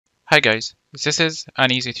Hi guys, this is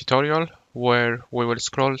an easy tutorial where we will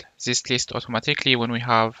scroll this list automatically when we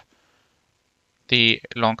have the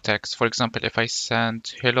long text. For example, if I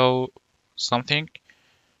send hello something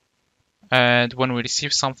and when we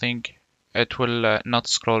receive something, it will not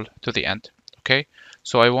scroll to the end. Okay,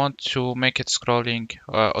 so I want to make it scrolling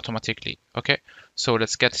automatically. Okay, so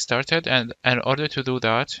let's get started, and in order to do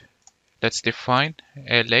that, let's define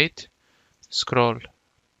a late scroll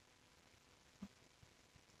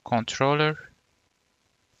controller,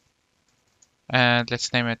 and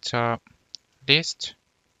let's name it list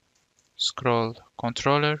scroll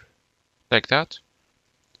controller, like that.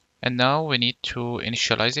 And now we need to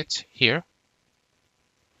initialize it here.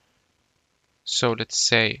 So let's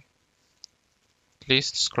say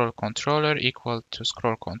list scroll controller equal to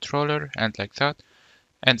scroll controller, and like that.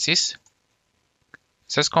 And this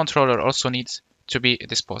controller also needs to be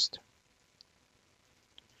disposed,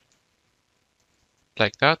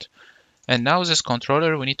 like that. And now this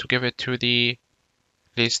controller, we need to give it to the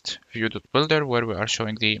list view.builder where we are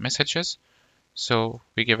showing the messages. So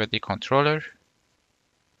we give it the controller,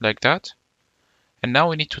 like that. And now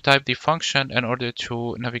we need to type the function in order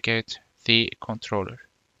to navigate the controller.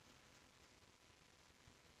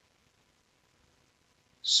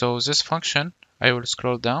 So this function, I will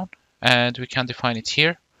scroll down and we can define it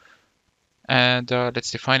here. And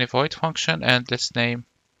let's define a void function, and let's name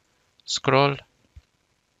scroll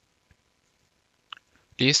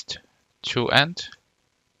list to end,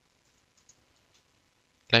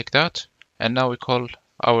 like that. And now we call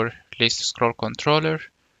our list scroll controller,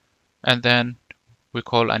 and then we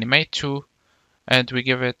call animate to, and we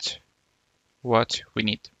give it what we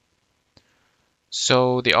need.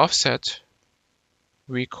 So the offset,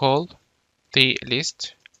 we call the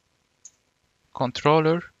list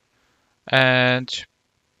controller, and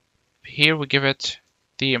here we give it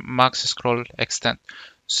the max scroll extent.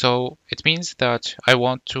 So it means that I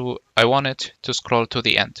want it to scroll to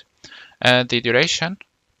the end. And the duration,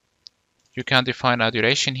 you can define a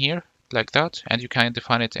duration here, like that, and you can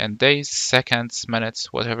define it in days, seconds,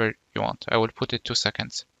 minutes, whatever you want. I will put it 2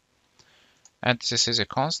 seconds. And this is a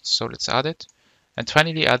const, so let's add it. And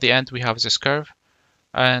finally, at the end, we have this curve.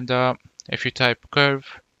 And if you type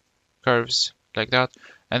curves, like that,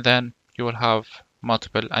 and then you will have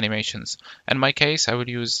multiple animations. In my case, I will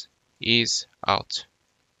use ease out.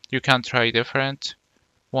 You can try different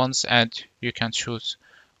ones and you can choose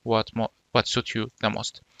what suits you the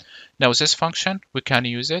most. Now this function, we can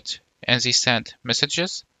use it in the send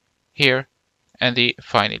messages here and the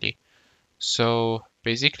finally. So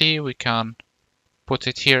basically we can put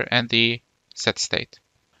it here in the set state.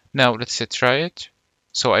 Now let's try it.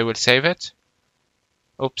 So I will save it.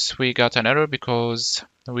 Oops, we got an error because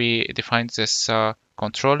we defined this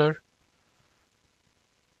controller,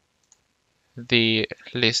 the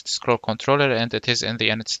list scroll controller, and it is in the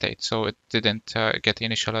init state, so it didn't get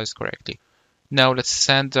initialized correctly. Now let's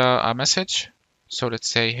send a message. So let's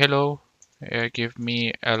say hello, give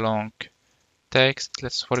me a long text.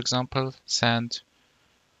 Let's, for example, send.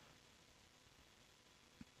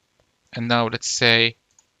 And now let's say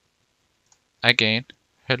again,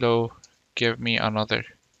 hello, give me another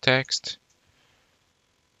text.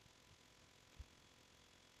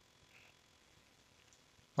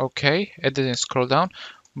 Okay, it didn't scroll down,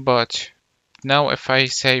 but now if I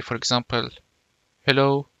say, for example,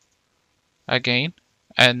 hello again,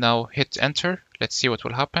 and now hit enter, let's see what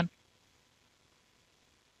will happen.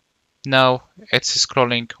 Now it's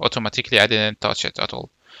scrolling automatically. I didn't touch it at all.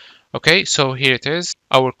 Okay, so here it is.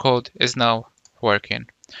 Our code is now working.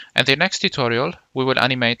 In the next tutorial, we will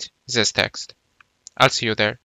animate this text. I'll see you there.